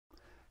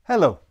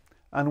Hello,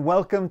 and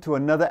welcome to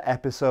another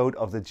episode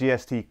of the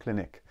GST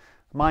Clinic.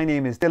 My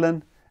name is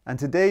Dylan, and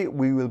today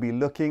we will be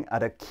looking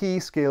at a key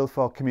skill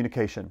for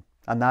communication,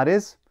 and that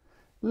is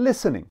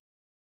listening.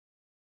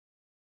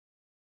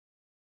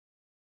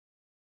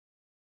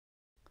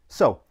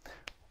 So,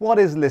 what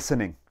is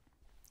listening?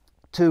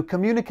 To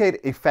communicate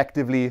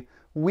effectively,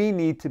 we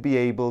need to be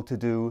able to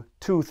do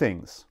two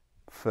things.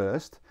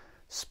 First,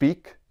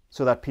 speak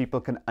so that people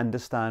can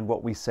understand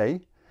what we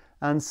say,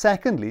 and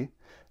secondly,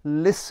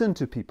 listen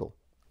to people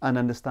and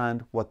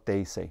understand what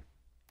they say.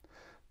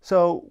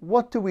 So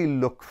what do we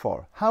look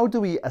for? How do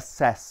we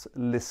assess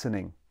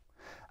listening?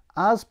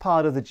 As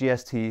part of the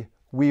GST,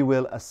 we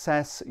will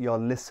assess your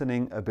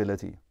listening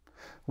ability.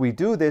 We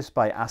do this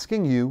by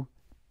asking you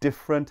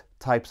different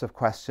types of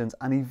questions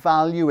and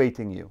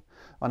evaluating you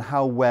on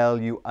how well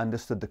you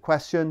understood the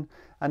question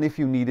and if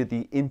you needed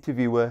the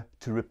interviewer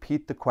to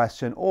repeat the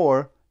question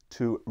or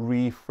to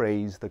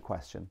rephrase the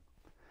question.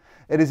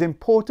 It is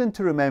important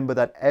to remember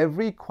that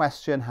every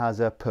question has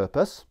a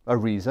purpose, a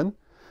reason,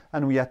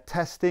 and we are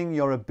testing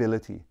your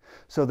ability.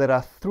 So there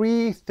are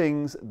three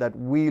things that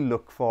we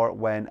look for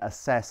when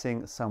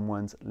assessing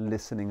someone's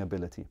listening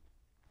ability.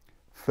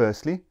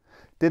 Firstly,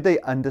 did they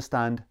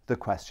understand the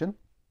question?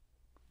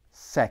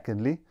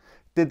 Secondly,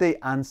 did they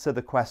answer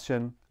the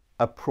question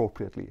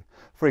appropriately?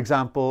 For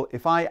example,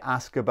 if I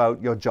ask about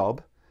your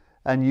job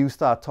and you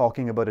start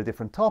talking about a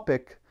different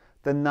topic,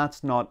 then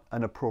that's not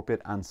an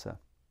appropriate answer.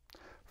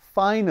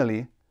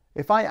 Finally,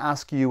 if I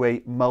ask you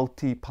a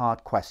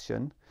multi-part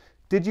question,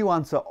 did you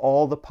answer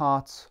all the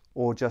parts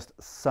or just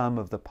some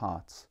of the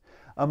parts?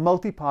 A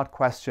multi-part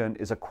question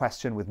is a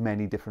question with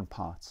many different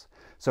parts.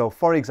 So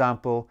for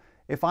example,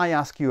 if I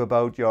ask you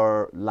about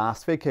your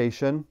last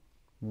vacation,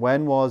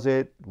 when was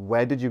it,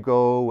 where did you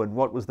go, and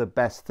what was the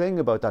best thing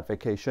about that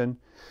vacation,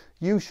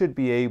 you should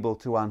be able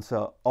to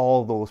answer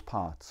all those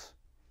parts.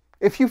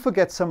 If you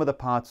forget some of the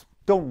parts,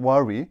 don't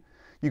worry.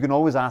 You can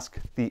always ask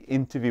the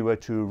interviewer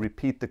to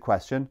repeat the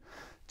question,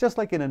 just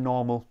like in a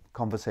normal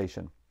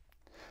conversation.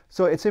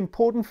 So it's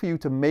important for you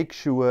to make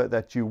sure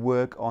that you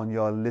work on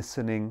your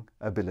listening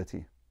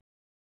ability.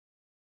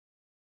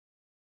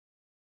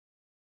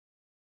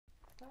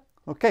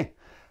 Okay,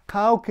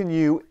 how can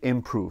you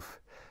improve?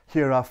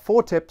 Here are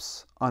 4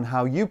 tips on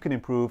how you can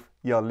improve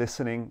your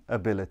listening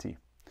ability.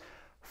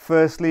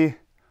 Firstly,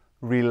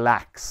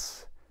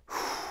 relax.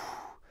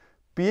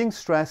 Being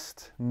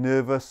stressed,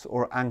 nervous,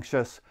 or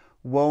anxious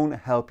won't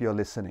help your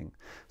listening.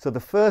 So the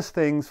first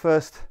things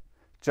first,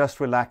 just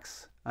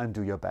relax and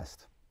do your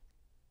best.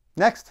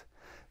 Next,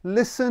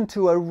 listen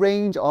to a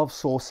range of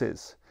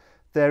sources.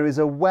 There is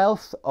a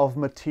wealth of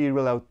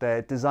material out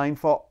there designed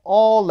for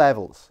all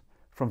levels,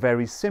 from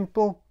very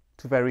simple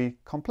to very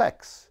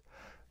complex.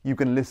 You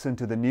can listen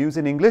to the news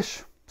in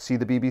English, see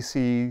the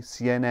BBC,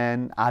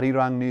 CNN,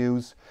 Arirang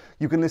News.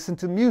 You can listen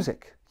to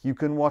music. You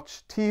can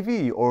watch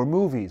TV or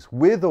movies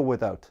with or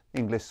without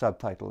English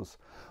subtitles.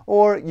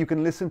 Or you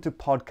can listen to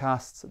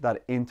podcasts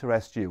that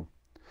interest you.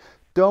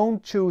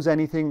 Don't choose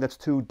anything that's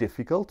too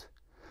difficult,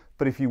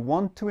 but if you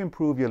want to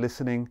improve your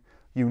listening,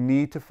 you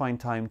need to find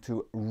time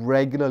to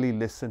regularly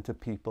listen to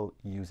people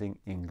using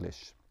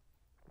English.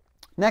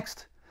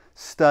 Next,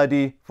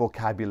 study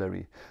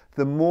vocabulary.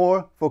 The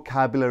more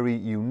vocabulary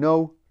you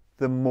know,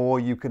 the more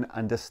you can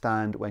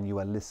understand when you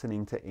are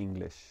listening to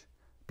English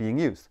being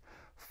used.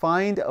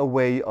 Find a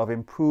way of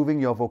improving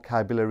your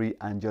vocabulary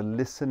and your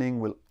listening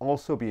will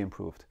also be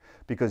improved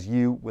because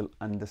you will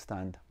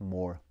understand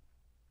more.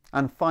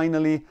 And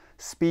finally,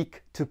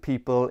 speak to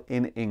people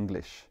in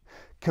English.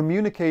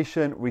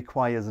 Communication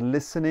requires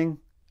listening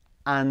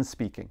and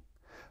speaking.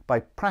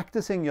 By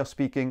practicing your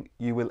speaking,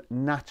 you will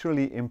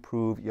naturally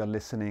improve your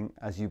listening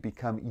as you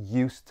become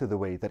used to the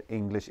way that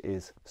English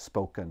is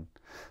spoken.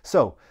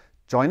 So,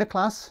 join a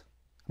class,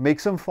 make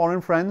some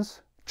foreign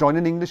friends, join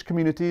an English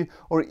community,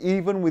 or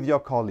even with your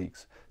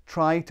colleagues.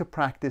 Try to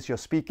practice your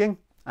speaking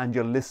and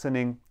your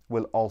listening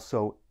will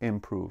also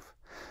improve.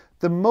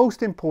 The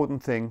most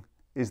important thing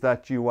is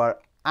that you are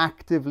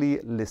actively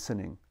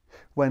listening.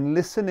 When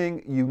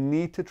listening, you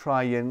need to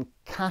try and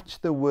catch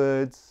the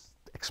words,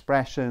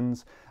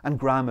 expressions, and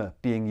grammar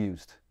being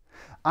used.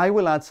 I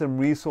will add some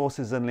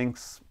resources and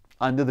links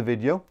under the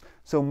video,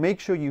 so make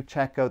sure you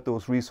check out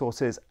those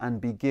resources and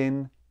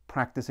begin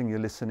practicing your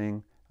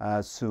listening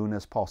as soon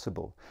as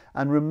possible.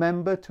 And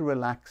remember to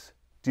relax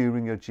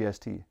during your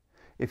GST.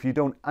 If you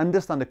don't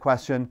understand a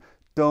question,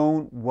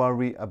 don't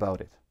worry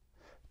about it.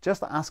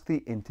 Just ask the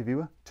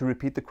interviewer to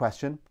repeat the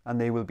question and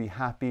they will be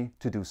happy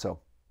to do so.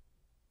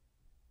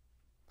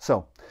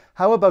 So,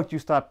 how about you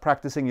start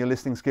practicing your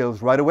listening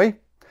skills right away?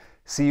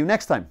 See you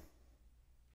next time.